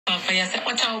for you. Say,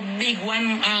 watch how big one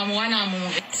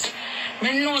move it.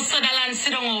 Me know Sutherland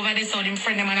sit down over there, so them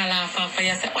friend them and a laugh for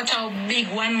you. Say, watch how big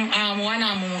one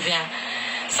move ya.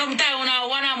 Sometimes when I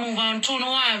wanna move on to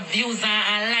no have views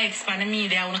and likes for the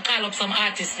media, I wanna call up some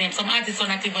artists' names. Some artists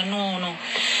don't even know no.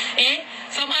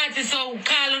 Some artists will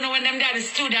call you when them there at the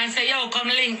studio and say, yo, come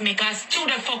link me, cause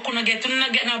studio fuck you not get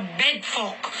no bed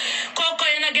fuck. Coco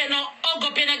you not get no hug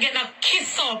up, you not get no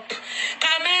kiss up.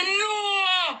 Cause me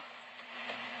know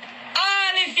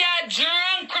all if you're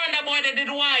drunk on the boy that did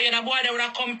why, the boy that would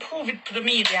have come prove it to the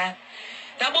media.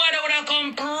 The boy that would have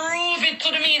come prove it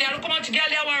to the media. Look how much girl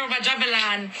you want over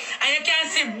Javelin. And you can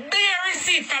see bare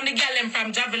receipt from the girl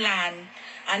from Javelin.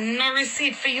 And no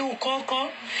receipt for you,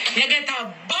 Coco. You get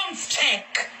a bounce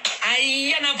check. And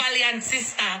you're no valiant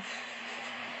sister.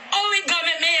 Oh, it got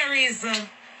me Mary's.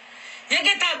 You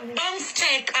get a bounce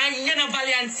check and you're no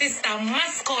valiant sister.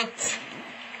 Mascot.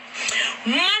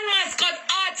 Man mascot,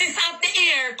 artist of the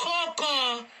year,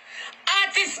 Coco.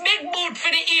 Artist big boot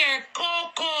for the ear,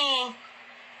 Coco.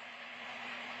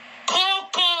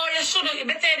 Coco, you shouldn't, you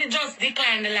better just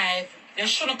decline the live. You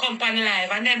shouldn't come on live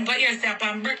and then go here stay up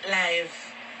on Brit live.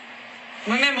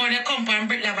 Remember when you come on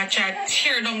Brit live, I try to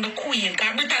tear down the queen.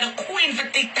 Because Brit are the queen for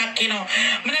TikTok, you know.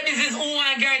 My business who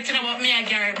want Gary to know about me and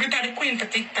Gary. Brit are the queen for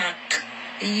TikTok.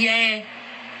 Yeah.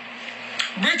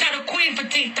 Brit are the queen for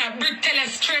TikTok. Brit tell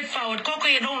us straightforward. Coco,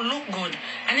 you don't look good.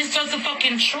 And it's just the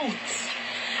fucking truth.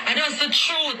 And that's the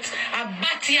truth. A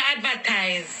batty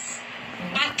advertise.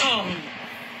 Bottom,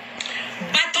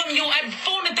 you had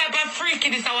found the type of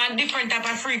freakiness or a different type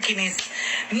of freakiness.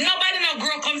 Nobody no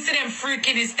grow come see them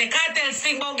freakiness. They can't tell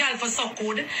sing about girl for so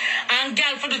good and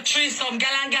girl for the threesome, girl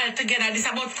and girl together. This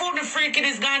about food the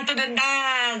freakiness gone to the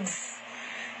dogs.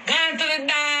 Gone to the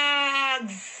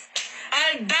dogs.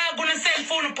 All dog gonna send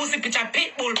phone pussy picture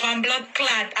pitbull from blood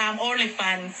clot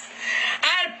OnlyFans.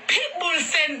 All pitbull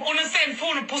send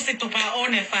phone pussy to our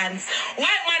OnlyFans.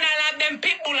 White man all have them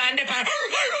pitbull and they pan.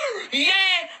 Yeah,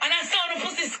 and I saw the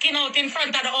pussy skin out in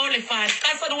front of the OnlyFans.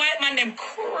 That's what the white man them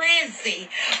crazy.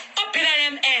 Up in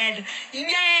them head.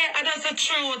 Yeah, and that's the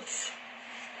truth.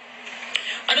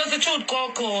 And that's the truth,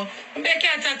 Coco. They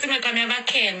can't talk to me because I have a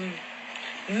Ken.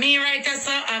 Me right as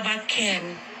I have a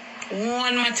Ken.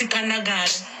 One matic and a God.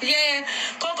 Yeah,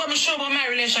 Coco, me show about my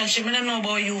relationship. I don't know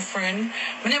about you, friend.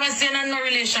 I never seen no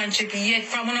relationship yet.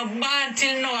 From when I born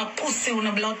till now, a pussy when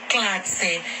a blood clot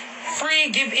say. Free,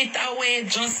 give it away,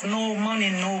 just no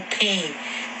money, no pay.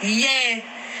 Yeah.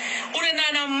 Only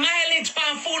not a mileage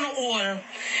for phone all.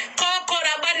 Coco,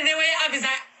 that body the way you have is an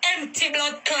empty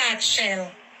blood clot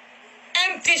shell.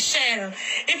 Empty shell.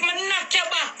 If I knock your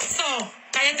back, so.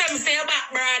 Can you tell me say your back,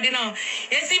 brad, you know?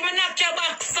 You see me knock your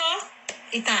back, so?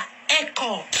 It's an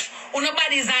echo. Your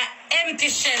body is an empty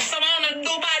shell. Some of you do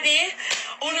body,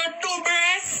 you do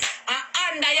breast, and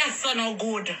under your son no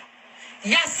good.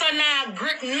 Your son no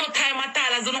grip no time at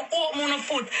all. As you open your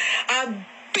foot,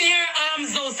 bare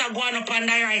arms house are going up on the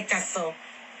right, so.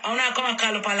 I'm not going to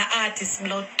call up all the artist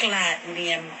blood clot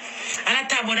name. And I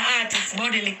talk about the artist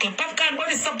body little. Popcaan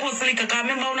body supposed to little, because I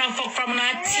remember when I fuck from when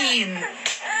I teen.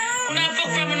 When I fuck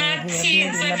from when I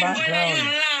teen, so if you go there, you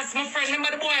last, my friend.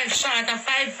 Remember the boy short, a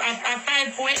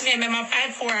 5'4", what name, I'm a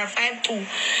 5'4" or 5'2".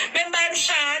 Remember him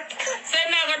short, so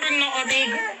I'm not going to bring no big.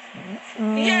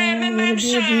 Yeah, remember him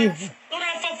short. When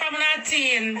I fuck from when I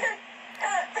teen.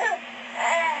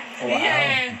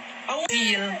 Yeah, I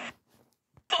deal.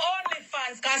 For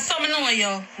OnlyFans, because some know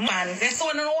you, man. Guess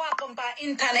what? I don't walk on the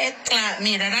internet clout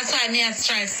me. That's why I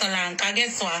strive so long. Because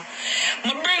guess what?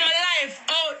 I bring my life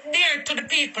out there to the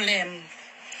people.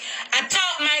 I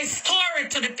talk my story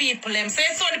to the people.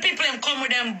 So the people come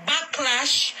with them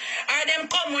backlash, or them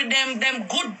come with them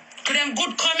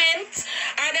good comments,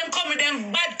 or them come with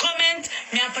them bad comments.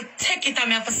 Me have to take it and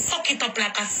me have to suck it up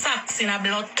like a socks in a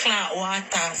blood clot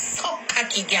water. Suck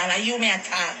cocky girl, you may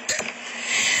attack.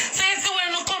 So you see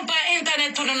when you come to the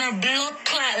internet to the blood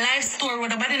clot life story where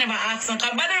nobody never asks them.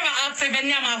 Because nobody never asks if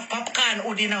you have popcorn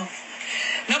wood, you know.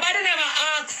 Nobody never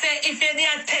asks if you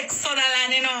did text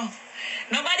Sutherland, you know.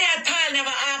 Nobody at all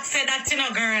never asks that, you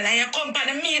know, girl. And you come to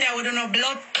the media with a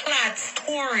blood clot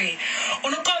story.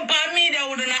 When you come to the media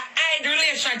with a hide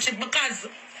relationship because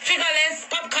figureless,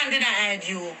 Popcaan didn't hide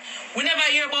you. We never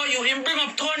hear about you. Him bring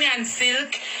up Tony and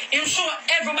Silk. Him show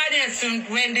everybody else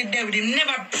when they did with him.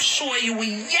 Never show you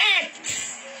yet.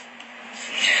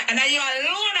 And now you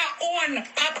alone own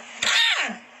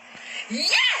Popcaan.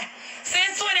 Yeah. So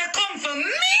it's when you come for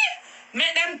me,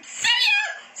 make them tell you,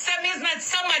 so me's not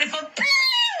somebody for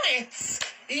play with.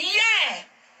 Yeah.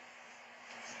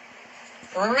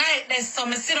 Right there, so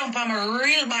me sit down for my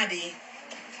real body.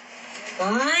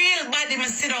 Real body, me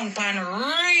sit down on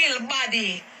real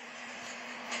body.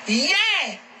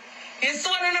 Yeah. It's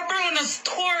one of the bring a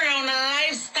story on a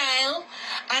lifestyle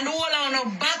and all on a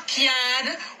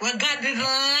backyard. We got to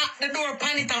lock the door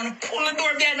upon it and pull the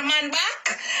door behind the man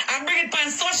back and bring it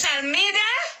on social media.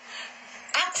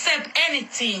 Accept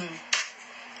anything.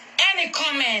 Any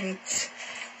comment.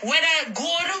 Whether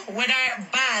good, whether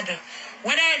bad.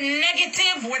 Whether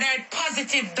negative, whether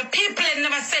positive. The people that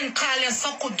never send call you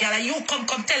so good, girl. You come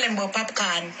tell them about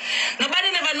popcorn.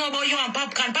 Nobody never know about you and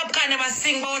popcorn. Popcorn never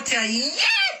sing about you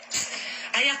yet.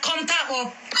 And you come talk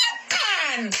about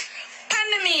popcorn. On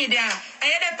the media.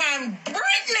 And you depend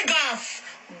Britney Goff.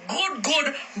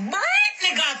 Good.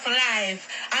 Britney Goff live.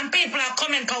 And people are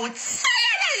coming because we're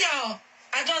tired of you.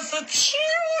 I just the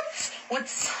truth. We're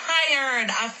tired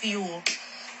of you.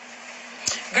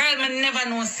 Girl, me never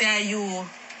know say you.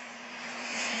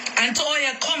 And to all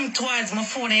you come towards my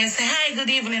phone and you say hi, good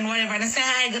evening, whatever. And I say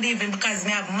hi, good evening because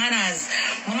me have manners.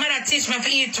 My mother teach me to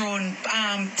eat on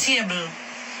table.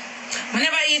 I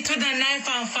never eat with a knife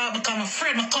and fork because I'm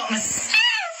afraid I cut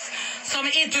myself. So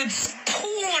I eat with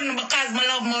spoon because I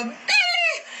love my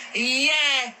belly.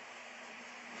 Yeah.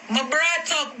 My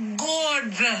brought up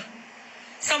good.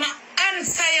 So I'm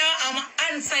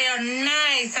answer you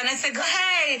nice. And I said,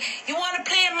 hey, you want to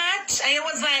play a match? And he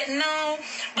was like, no.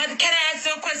 But can I ask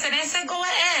you a question? I said, go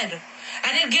ahead.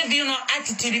 I didn't give you no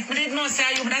attitude. If I didn't know say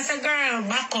you, but I said, girl,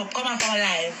 back up. Come up for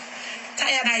life.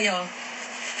 Tired of you.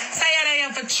 Tired of you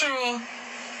for true.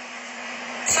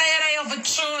 Tired of you for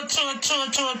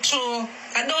true.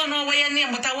 I don't know what your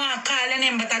name, but I want to call your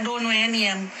name, but I don't know your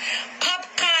name.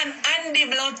 Popcorn Andy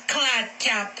Blood Clot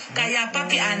Cap. Because you're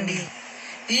Papi Andy.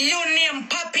 You name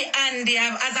Papi Andy.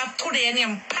 As of today, you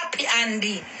name Papi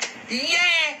Andy.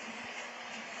 Yeah.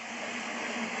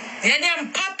 You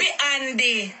name Papi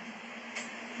Andy.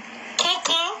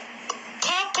 Coco.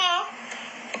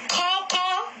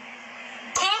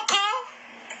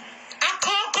 A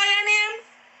Coco your name?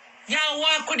 You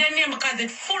walk with your name because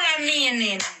it's full of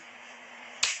meaning.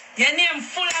 Your name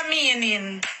full of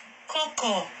meaning.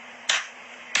 Coco.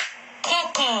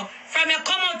 From you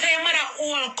come out to your mother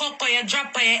old cocoa, you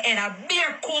drop on your head. A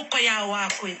beer cocoa you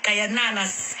walk with. Because you not no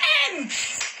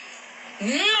sense.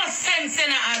 No sense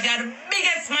in it. You're the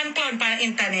biggest man clown on the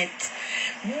internet.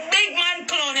 Big man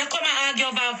clown. You come and argue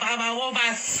about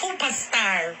a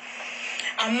superstar.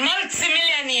 A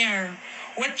multi-millionaire.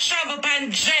 We travel on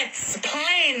jets,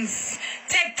 planes.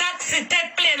 Take taxi,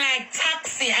 take plane like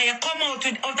taxi. And you come out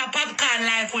of popcorn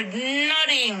life with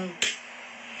nothing.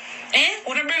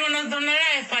 Would you bring us down the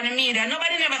life on the media?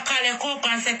 Nobody never call you Coco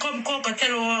and say, come Coco, tell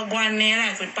you what go on in your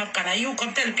life with popcorn. And you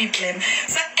come tell people them.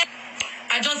 So,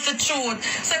 I just the truth.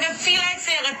 So if you feel like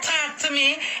say you're going to talk to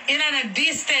me in a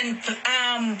decent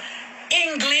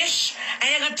English, and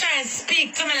you're going to try and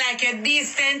speak to me like you're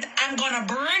decent, I'm going to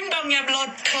bring down your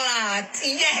blood clot.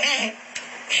 Yeah.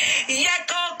 Yeah,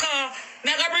 Coco.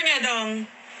 Never bring it down.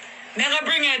 Never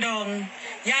bring it down.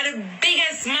 You're the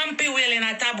biggest mumpy wheel in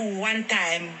a taboo one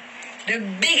time. The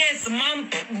biggest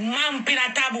mump in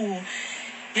a taboo.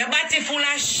 Your body full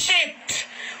of shit.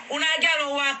 Una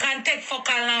girl walk and take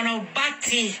focal on her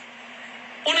body.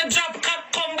 Una drop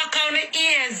cap come back on the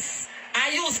ears.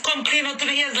 I use come clean out to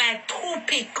the ears like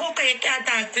toothpick. Coco, you can't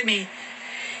talk to me.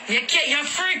 Your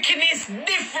freakiness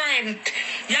different.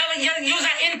 You use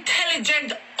an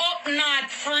intelligent up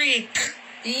north freak.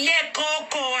 Yeah,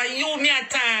 Coco, you me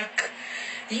attack.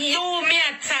 You me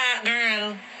attack,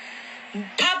 girl.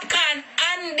 Popcorn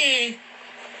Andy,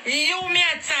 you me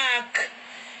attack.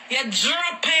 You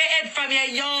drop your head from your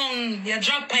young. You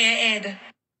drop your head.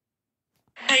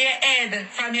 Your head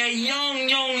from your young.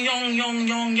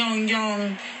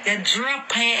 You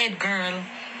drop your head, girl.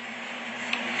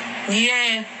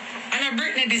 Yeah. And I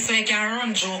Britney this way can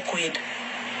run joke with.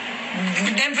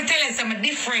 Them for tell us I'm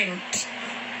different.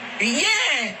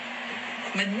 Yeah.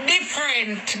 I'm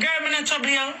different. Girl, I'm not trouble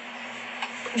you.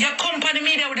 You come on the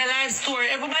media with a live story.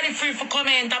 Everybody free for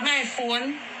comment on my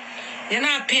phone. You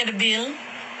not pay the bill.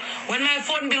 When my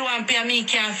phone bill won't pay, me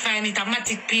can't find it.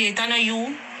 Automatic pay it. I know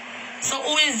you. So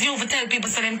who is you to tell people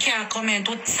so them can't comment?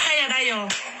 We're tired of you.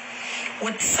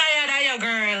 We're tired of you,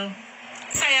 girl.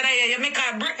 Tired of you. You make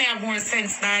a Britney have more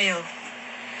sense than you.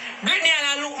 Britney and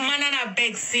I look man and I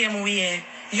beg same way.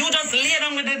 You just lay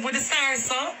down with the stars,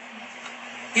 so.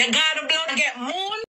 You got the blood and get moon.